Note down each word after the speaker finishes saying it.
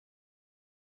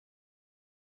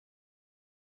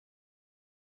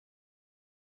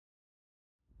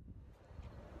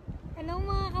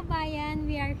kababayan,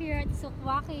 we are here at Souq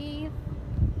Waqif.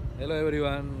 Hello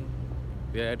everyone,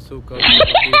 we are at Souq Qatar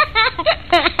Waqif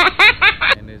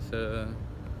and it's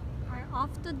Are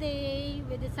off today.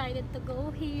 We decided to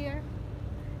go here.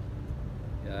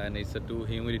 yeah, and it's too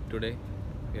humid today.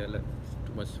 Yeah,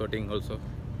 too much sweating also.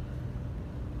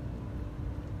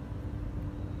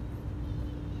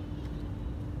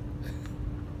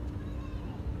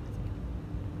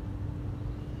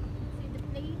 See the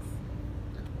place.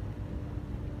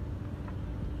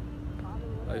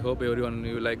 I hope everyone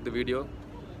you like the video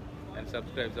and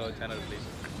subscribe to our channel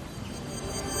please.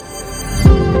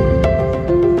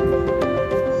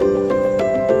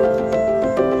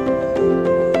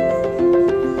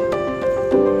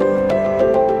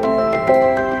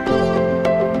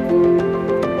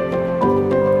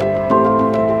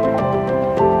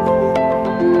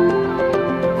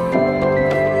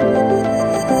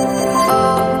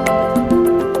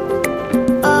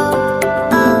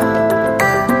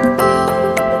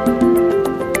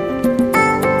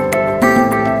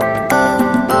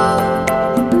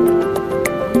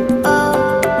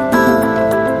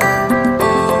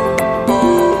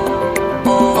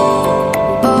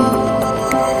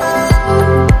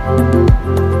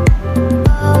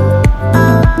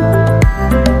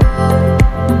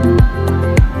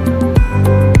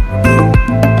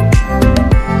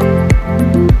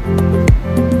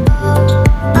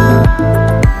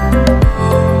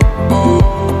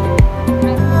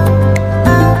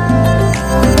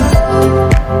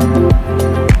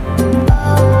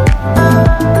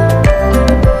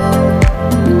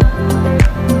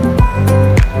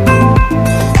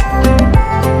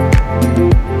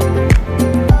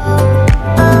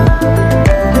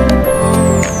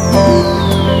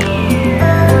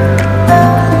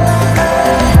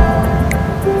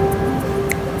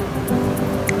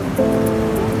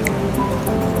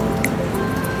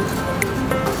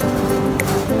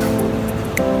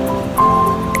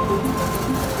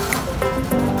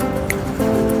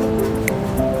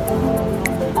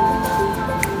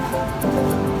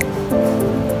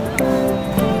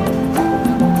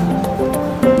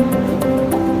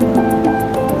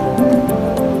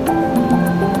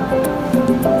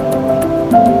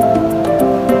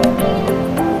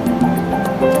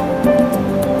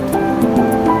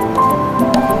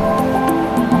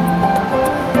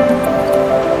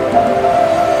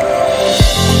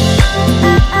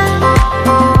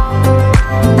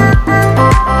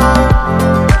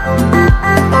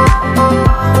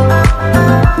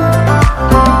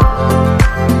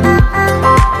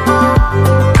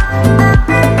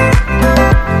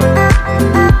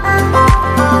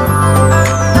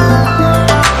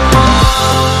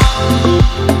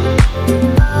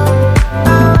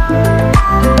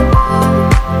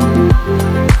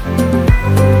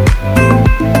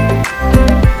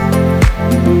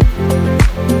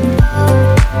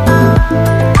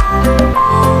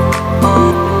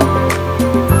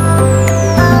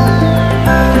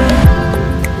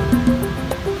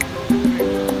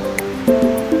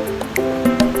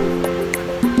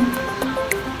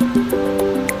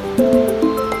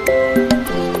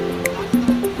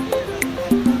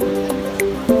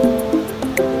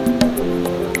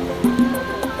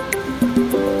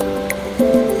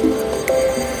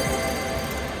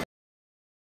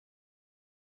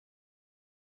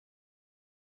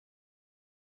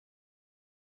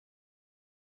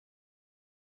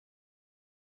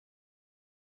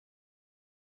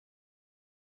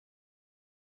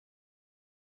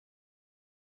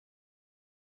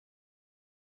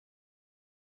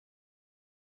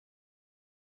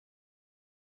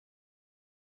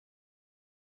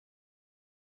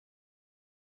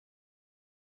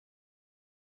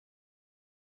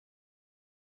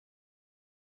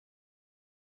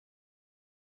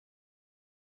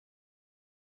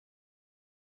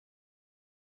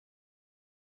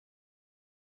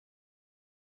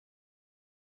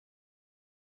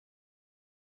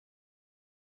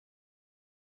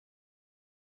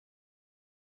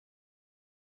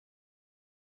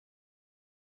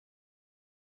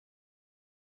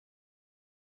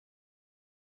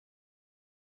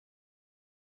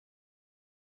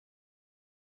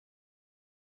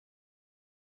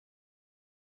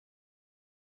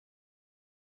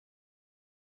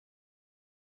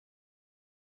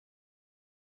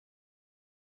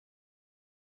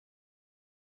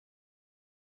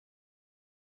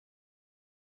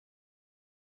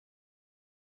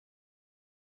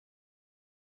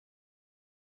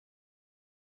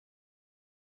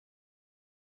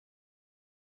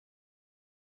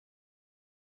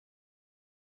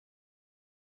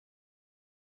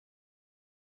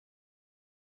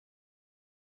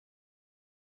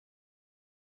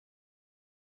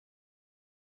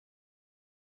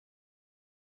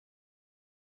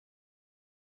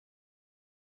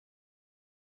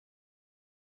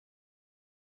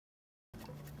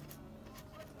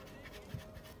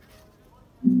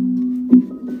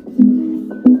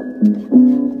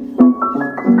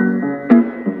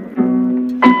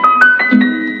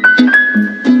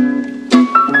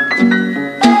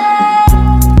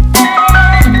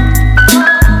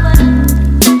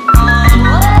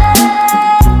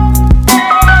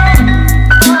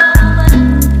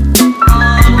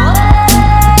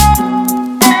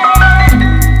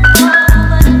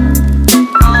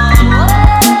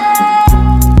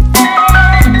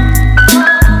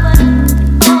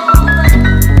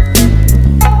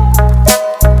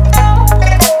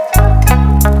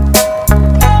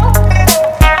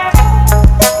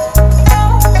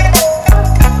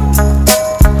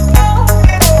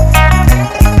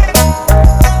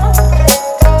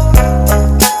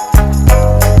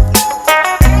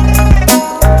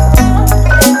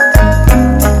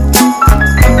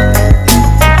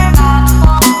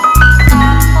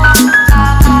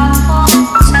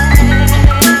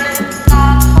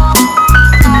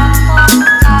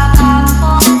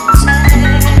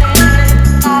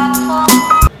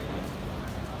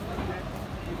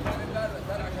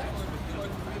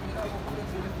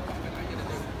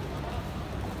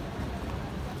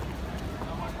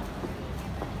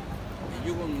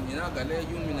 هناك قال لي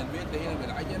يجوا من البيت لهنا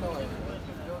بالعجله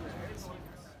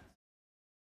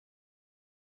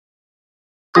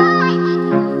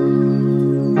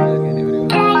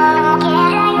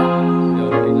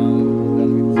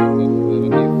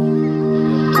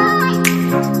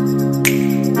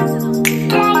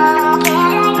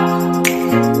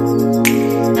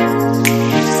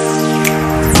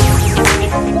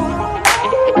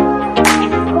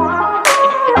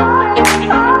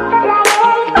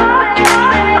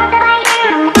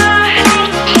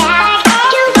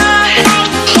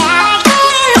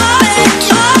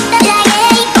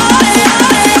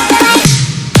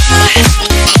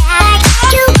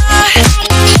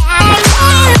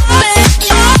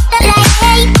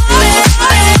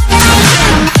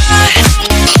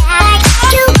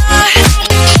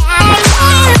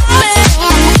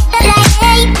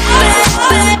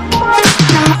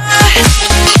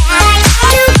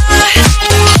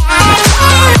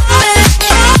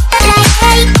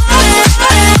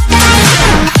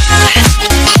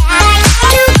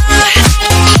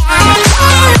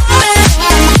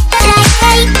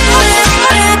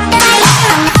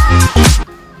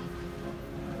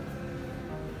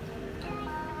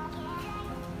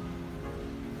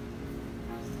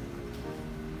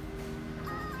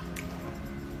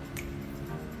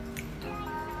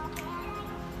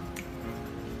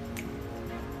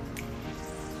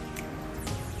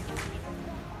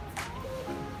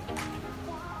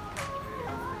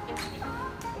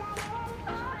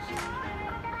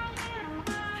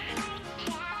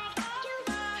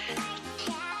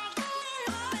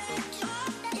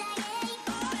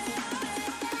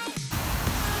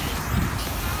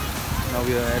Now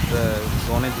we are at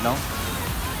chornice now.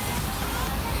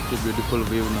 It's a beautiful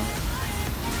view now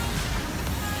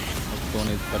of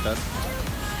chornice Qatar.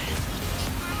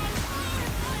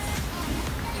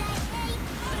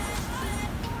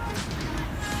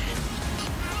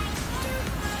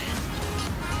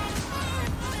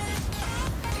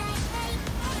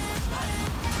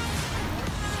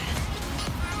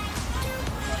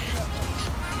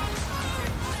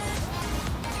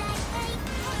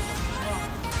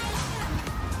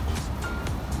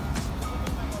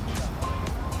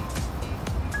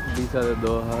 These are the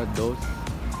Doha doors.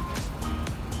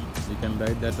 You can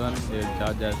ride that one. They will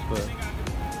charge us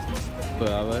per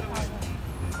hour.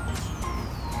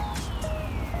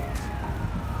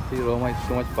 See, Roma is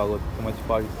so much power, so much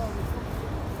spice.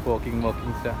 Walking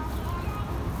stuff.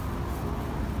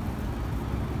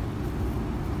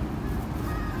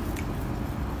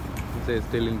 It's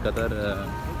still in Qatar.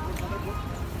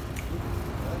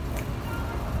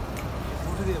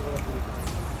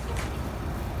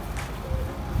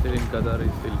 Still in Qatar,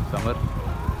 it's still summer.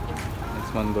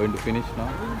 Next month going to finish now.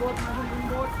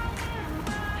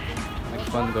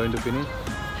 Next month going to finish.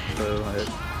 So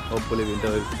hopefully winter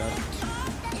will start.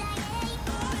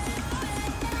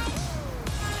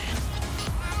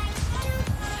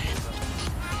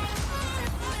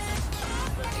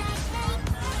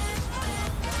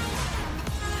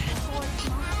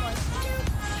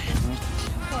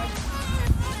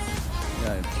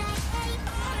 Yeah,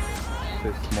 it's a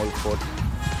small port.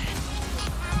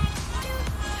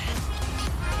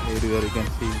 Everywhere you can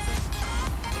see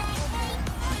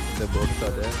the boats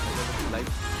are there.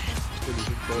 Lights.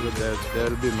 There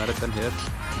will be marathon here.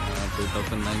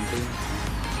 2019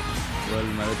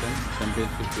 World Marathon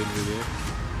Championship will be there.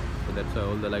 So that's why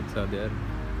all the lights are there.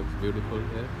 Looks beautiful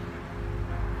here.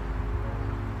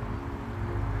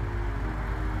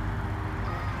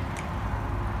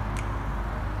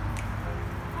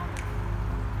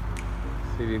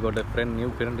 See, we got a new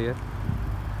friend here.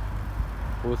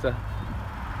 Usa.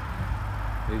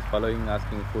 He is following,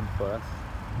 asking food for us.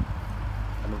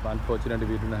 And unfortunately,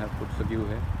 we do not have food to give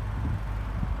here.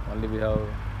 Only we have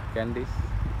candies.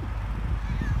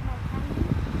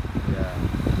 Yeah.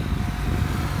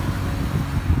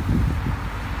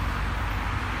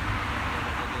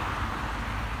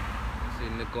 See,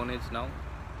 in the chornice now.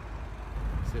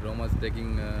 See, Roma is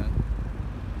taking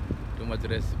too much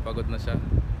rest. Pagod na siya.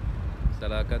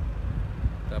 Salakat.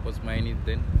 Tapos mainit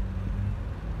din.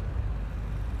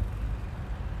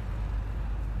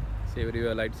 See,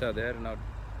 everywhere lights are there. Now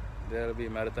there will be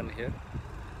marathon here.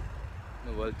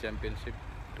 The World Championship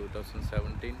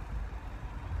 2017,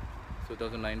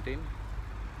 2019.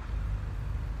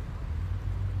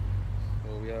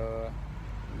 So we are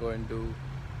going to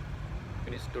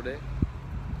finish today.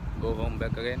 Go home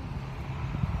back again.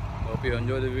 Hope you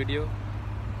enjoy the video.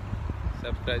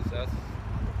 Subscribe us.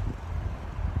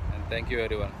 And thank you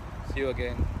everyone. See you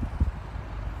again.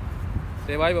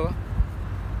 Say bye, Baba.